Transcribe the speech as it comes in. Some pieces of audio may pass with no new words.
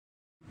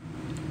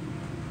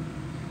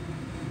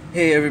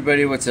Hey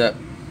everybody, what's up?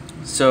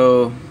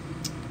 So,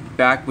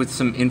 back with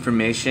some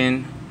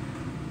information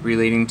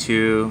relating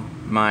to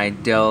my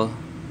Dell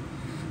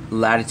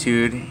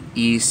Latitude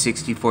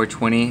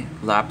e6420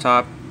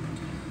 laptop.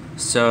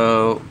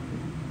 So,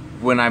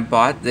 when I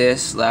bought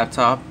this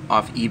laptop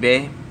off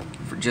eBay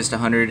for just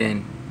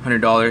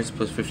 $100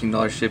 plus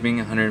 $15 shipping,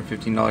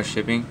 $115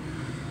 shipping,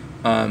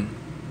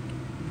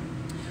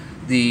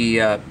 the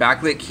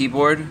backlit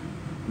keyboard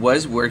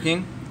was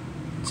working.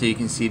 So you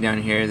can see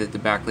down here that the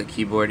backlit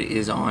keyboard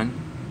is on.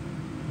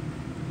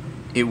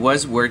 It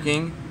was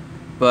working,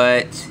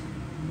 but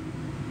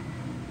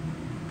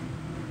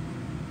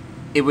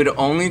it would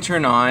only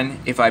turn on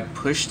if I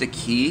pushed the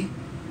key,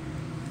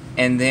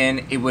 and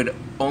then it would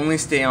only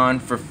stay on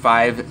for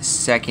 5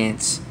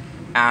 seconds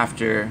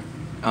after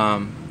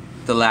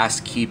the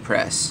last key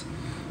press,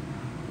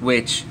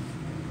 which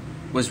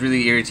was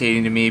really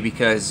irritating to me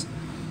because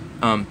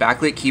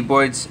backlit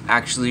keyboards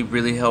actually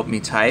really help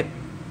me type.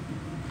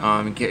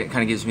 It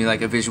kind of gives me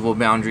like a visual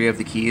boundary of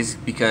the keys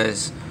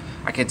because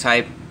I can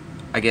type,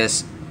 I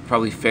guess,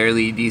 probably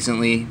fairly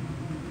decently.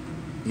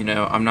 You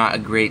know, I'm not a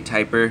great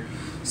typer,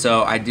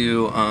 so I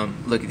do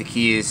look at the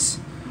keys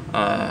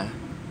and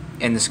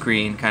the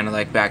screen kind of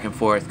like back and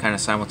forth kind of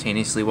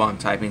simultaneously while I'm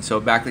typing. So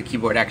a backlit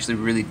keyboard actually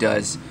really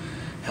does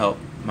help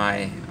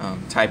my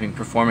typing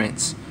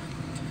performance.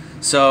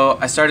 So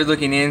I started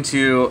looking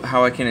into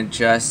how I can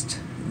adjust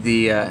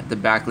the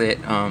backlit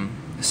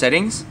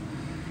settings.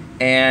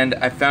 And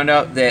I found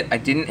out that I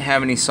didn't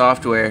have any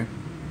software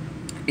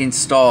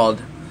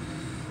installed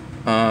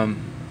to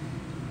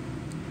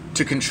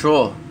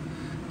control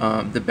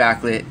the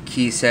backlit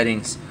key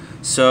settings.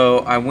 So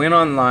I went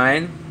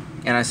online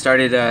and I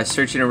started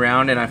searching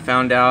around, and I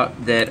found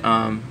out that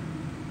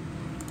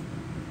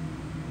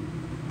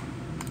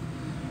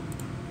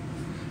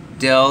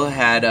Dell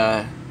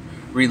had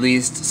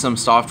released some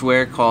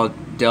software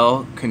called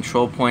Dell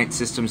ControlPoint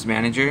Systems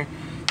Manager.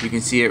 You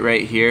can see it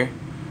right here.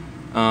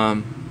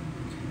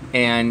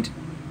 And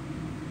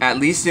at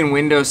least in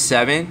Windows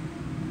 7,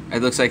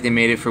 it looks like they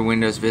made it for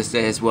Windows Vista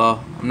as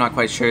well. I'm not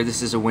quite sure.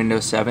 This is a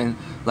Windows 7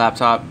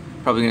 laptop.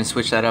 Probably going to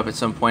switch that up at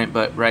some point,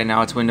 but right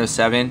now it's Windows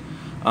 7.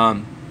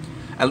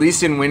 At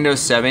least in Windows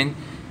 7,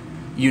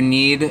 you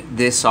need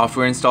this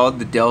software installed,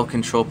 the Dell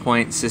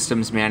ControlPoint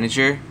Systems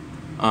Manager,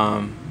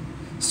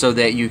 so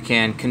that you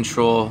can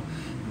control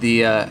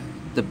the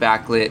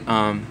backlit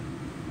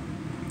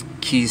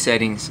key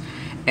settings.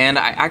 And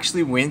I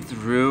actually went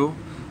through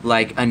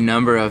like a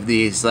number of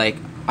these. Like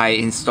I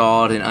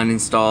installed and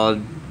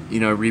uninstalled, you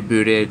know,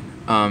 rebooted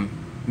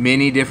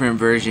many different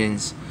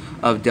versions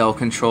of Dell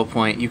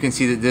ControlPoint. You can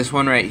see that this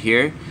one right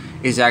here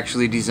is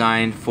actually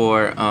designed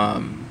for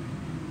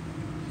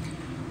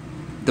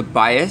the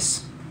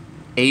BIOS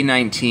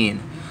A19.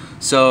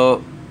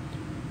 So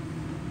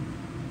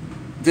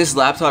this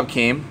laptop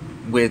came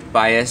with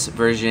BIOS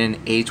version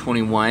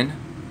A21.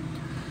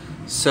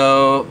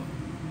 So,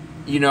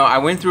 you know, I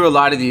went through a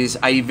lot of these.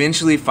 I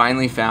eventually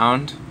finally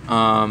found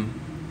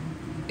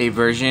a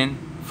version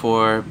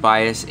for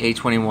BIOS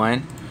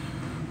A21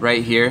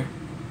 right here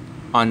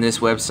on this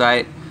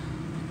website,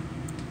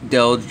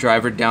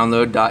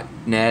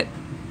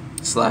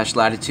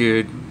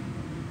 delldriverdownload.net/latitude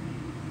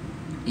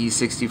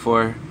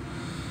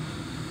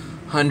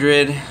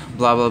e6420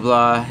 blah blah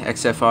blah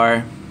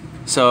XFR.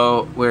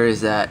 So where is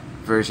that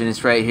version?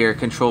 It's right here,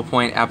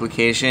 ControlPoint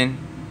application,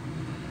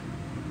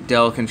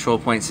 Dell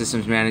ControlPoint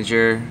Systems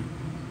Manager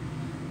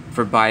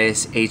for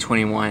BIOS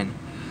A21.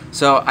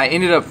 So I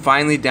ended up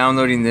finally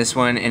downloading this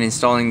one and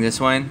installing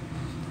this one,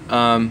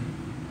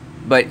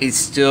 but it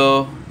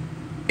still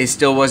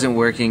wasn't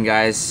working,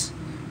 guys.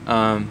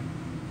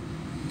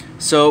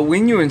 So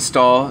when you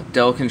install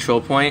Dell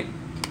ControlPoint,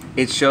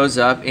 it shows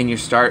up in your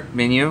start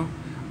menu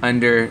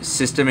under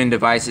System and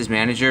Devices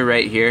Manager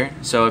right here.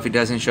 So if it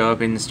doesn't show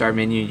up in the start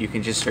menu, you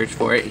can just search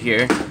for it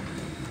here,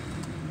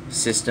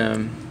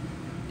 System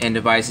and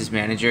Devices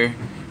Manager,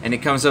 and it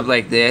comes up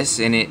like this,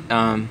 and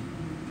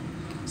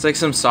it's like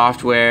some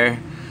software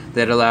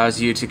that allows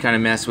you to kind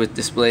of mess with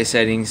display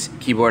settings,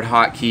 keyboard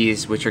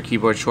hotkeys, which are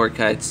keyboard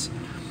shortcuts,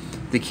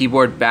 the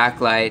keyboard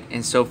backlight,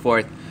 and so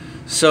forth.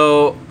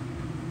 So,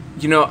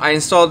 you know, I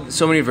installed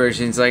so many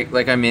versions,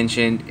 like I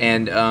mentioned,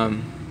 and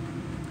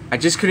I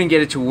just couldn't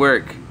get it to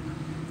work.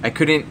 I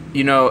couldn't,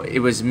 you know, it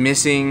was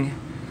missing,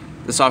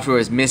 the software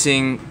was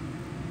missing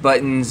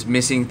buttons,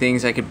 missing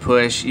things I could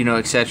push, you know,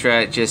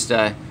 etc. Just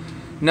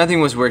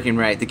nothing was working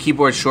right. The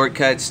keyboard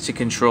shortcuts to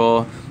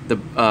control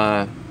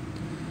the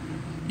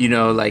you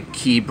know, like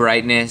key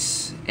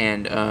brightness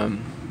and to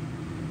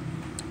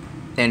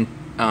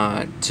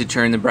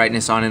turn the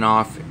brightness on and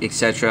off,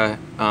 etc.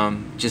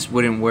 Just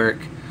wouldn't work.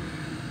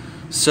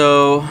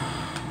 So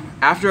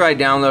after I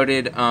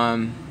downloaded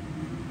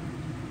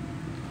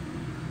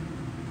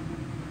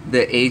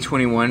the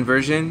A21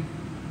 version,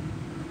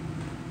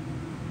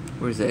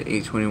 where's that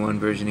A21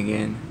 version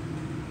again?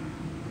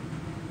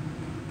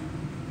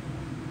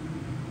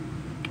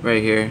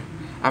 Right here.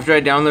 After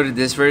I downloaded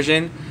this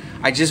version,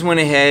 I just went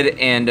ahead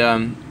and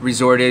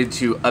resorted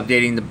to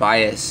updating the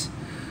BIOS.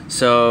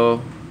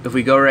 So if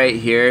we go right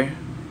here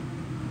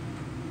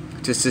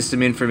to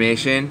system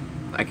information,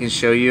 I can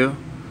show you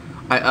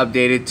I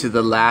updated to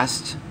the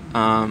last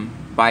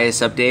BIOS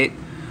update,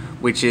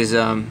 which is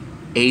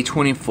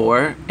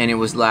A24, and it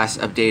was last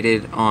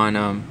updated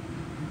on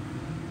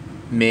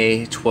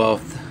May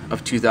 12th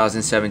of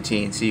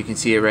 2017. So you can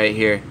see it right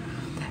here.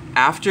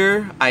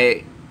 After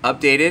I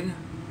updated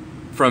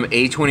from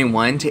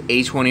A21 to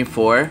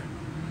A24,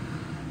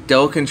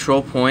 Dell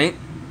ControlPoint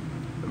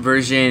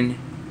version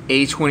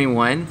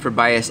A21 for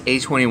BIOS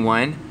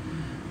A21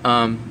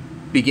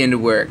 begin to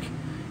work.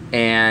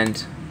 And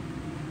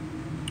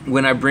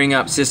when I bring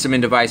up System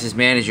and Devices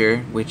Manager,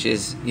 which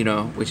is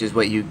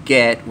what you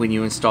get when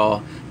you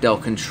install Dell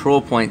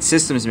ControlPoint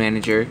Systems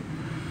Manager,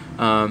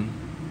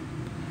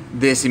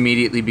 this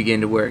immediately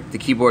begin to work. The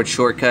keyboard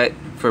shortcut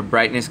for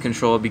brightness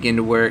control begin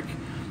to work,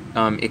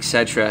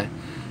 etc.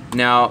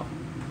 Now,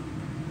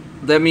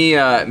 let me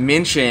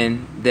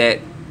mention that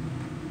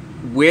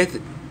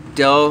with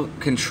Dell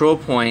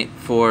ControlPoint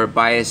for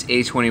BIOS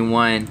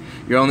A21,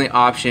 your only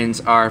options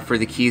are for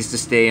the keys to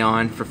stay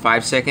on for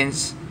 5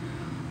 seconds,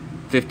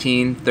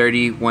 15,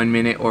 30, 1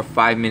 minute, or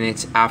 5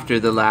 minutes after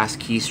the last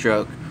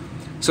keystroke.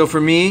 So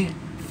for me,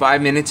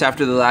 5 minutes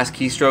after the last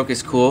keystroke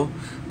is cool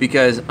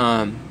because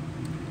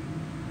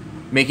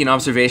making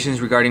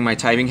observations regarding my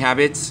typing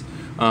habits,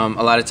 a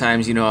lot of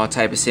times, I'll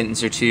type a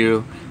sentence or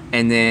two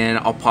and then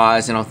I'll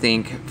pause and I'll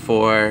think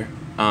for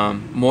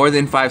more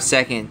than 5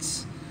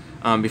 seconds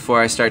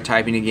before I start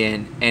typing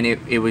again, and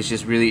it was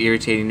just really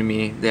irritating to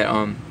me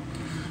that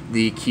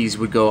the keys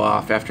would go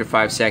off after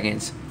 5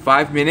 seconds.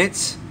 5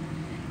 minutes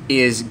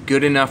is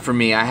good enough for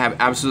me. I have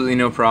absolutely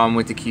no problem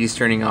with the keys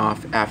turning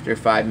off after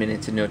 5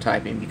 minutes of no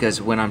typing,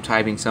 because when I'm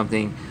typing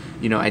something,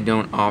 I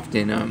don't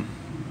often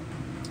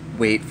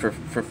wait for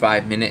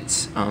 5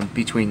 minutes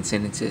between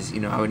sentences.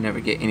 I would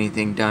never get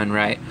anything done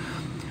right.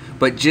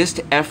 But just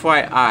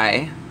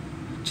FYI,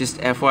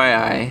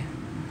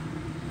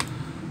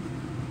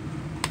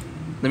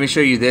 let me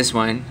show you this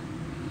one.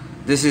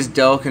 This is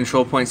Dell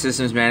ControlPoint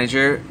Systems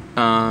Manager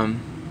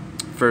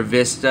for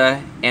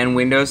Vista and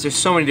Windows. There's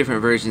so many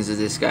different versions of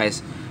this,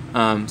 guys.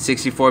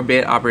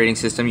 64-bit operating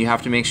system. You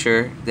have to make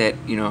sure that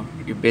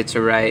your bits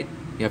are right,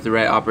 you have the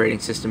right operating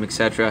system,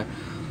 etc.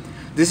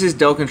 This is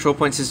Dell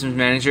ControlPoint Systems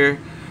Manager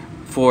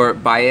for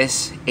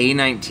BIOS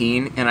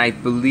A19, and I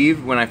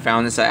believe when I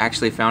found this, I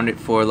actually found it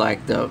for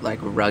the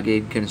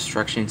rugged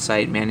construction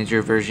site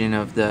manager version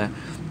of the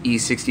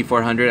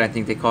e6420. I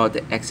think they call it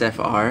the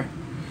XFR.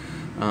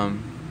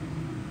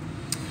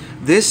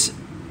 This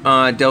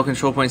Dell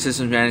ControlPoint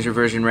Systems Manager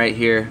version right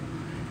here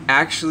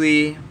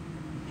actually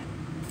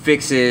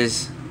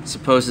fixes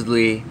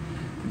supposedly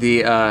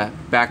the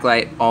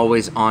backlight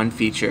always on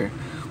feature.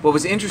 What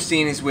was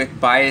interesting is with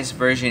BIOS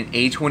version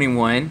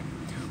A21,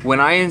 when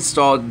I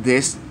installed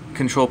this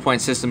ControlPoint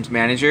Systems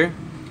Manager,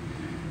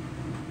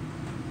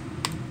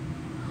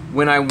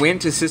 when I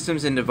went to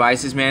Systems and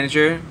Devices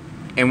Manager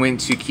and went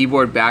to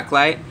Keyboard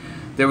Backlight,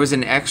 there was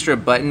an extra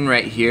button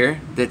right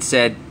here that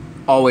said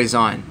always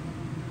on.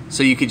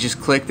 So you could just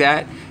click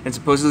that, and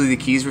supposedly the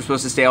keys were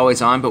supposed to stay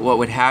always on, but what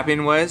would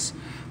happen was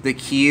the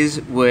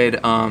keys would,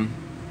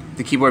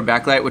 the keyboard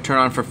backlight would turn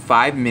on for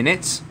 5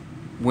 minutes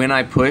when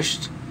I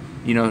pushed,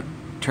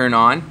 turn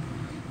on,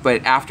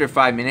 but after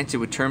 5 minutes it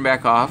would turn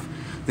back off.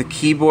 The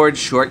keyboard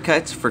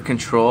shortcuts for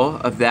control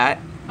of that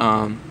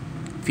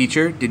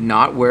feature did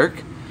not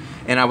work,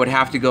 and I would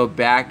have to go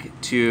back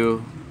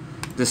to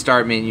the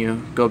start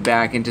menu, go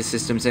back into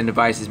Systems and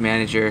Devices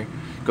Manager,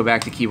 go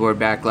back to keyboard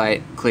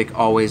backlight, click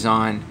always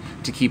on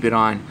to keep it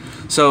on.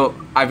 So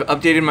I've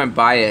updated my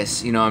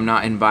BIOS. I'm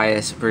not in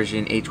BIOS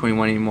version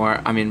A21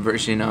 anymore. I'm in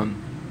version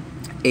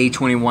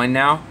A21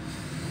 now.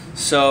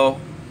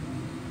 So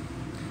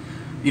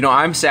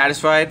I'm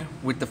satisfied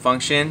with the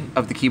function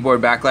of the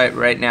keyboard backlight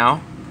right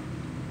now.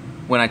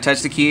 When I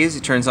touch the keys,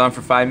 it turns on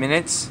for 5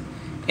 minutes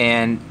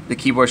and the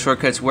keyboard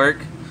shortcuts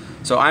work.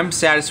 So I'm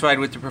satisfied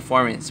with the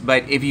performance.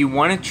 But if you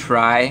want to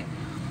try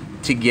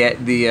to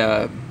get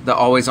the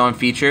always on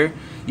feature,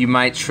 you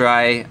might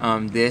try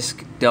this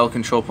Dell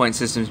ControlPoint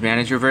Systems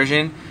Manager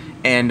version,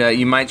 and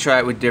you might try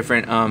it with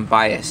different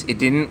BIOS. It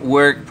didn't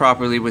work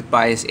properly with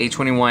BIOS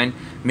A21.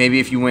 Maybe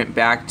if you went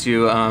back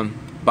to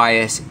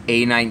BIOS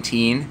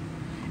A19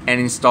 and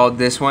installed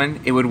this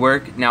one, it would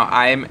work. Now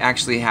I'm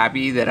actually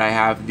happy that I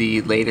have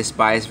the latest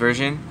BIOS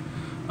version,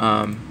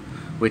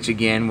 which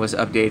again was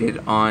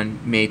updated on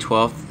May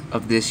 12th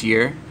of this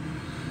year,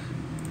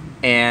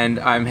 and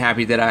I'm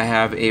happy that I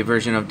have a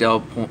version of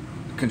Dell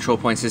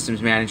ControlPoint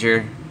Systems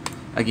Manager.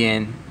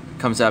 Again,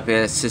 comes up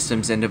as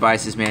Systems and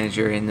Devices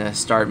Manager in the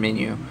start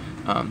menu,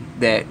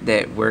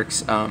 that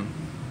works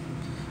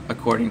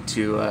according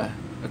to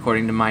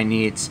my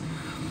needs.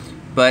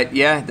 But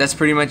yeah, that's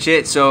pretty much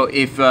it. So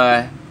if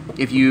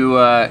you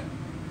are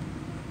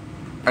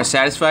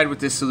satisfied with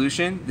this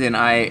solution, then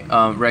I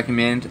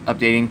recommend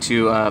updating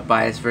to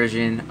BIOS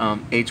version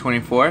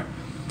A24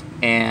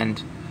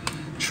 and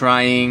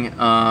trying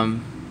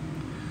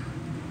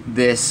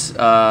this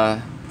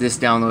this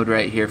download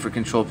right here for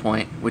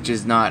ControlPoint, which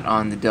is not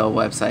on the Dell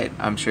website.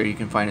 I'm sure you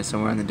can find it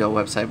somewhere on the Dell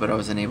website, but I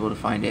wasn't able to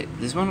find it.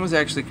 This one was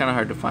actually kind of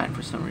hard to find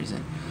for some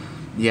reason.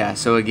 Yeah,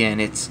 so again,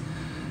 it's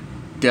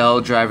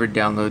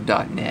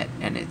DellDriverDownload.net,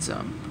 and it's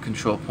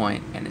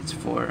ControlPoint, and it's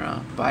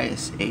for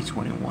BIOS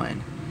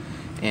A21.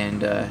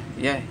 And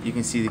yeah, you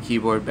can see the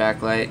keyboard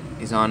backlight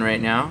is on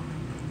right now,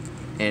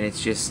 and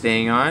it's just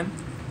staying on,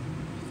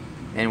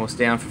 and will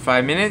stay on for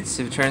 5 minutes.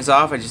 If it turns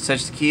off, I just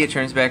touch the key, it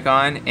turns back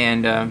on.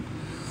 And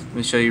let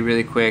me show you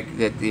really quick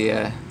that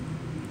the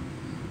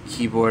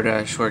keyboard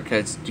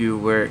shortcuts do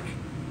work.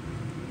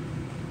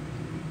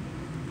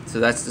 So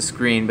that's the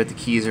screen, but the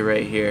keys are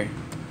right here.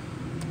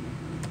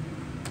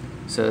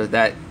 So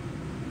that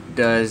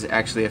does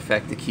actually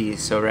affect the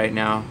keys. So right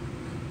now,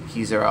 the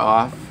keys are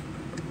off.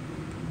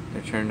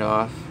 They're turned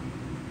off.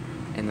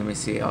 And let me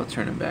see, I'll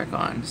turn them back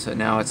on. So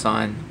now it's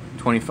on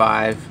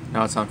 25,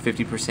 now it's on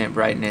 50%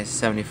 brightness,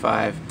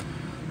 75,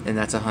 and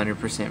that's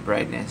 100%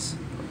 brightness.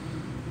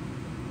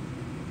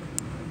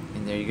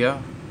 And there you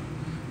go.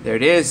 There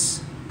it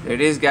is. There it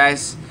is,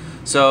 guys.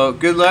 So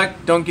good luck,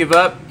 don't give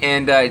up,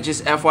 and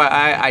just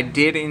FYI, I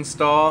did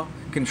install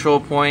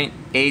ControlPoint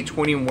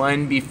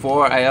A21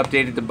 before I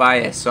updated the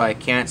BIOS, so I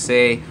can't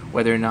say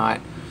whether or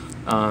not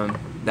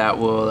that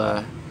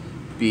will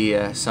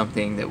be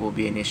something that will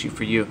be an issue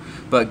for you.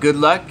 But good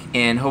luck,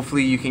 and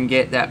hopefully you can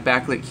get that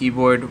backlit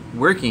keyboard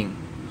working.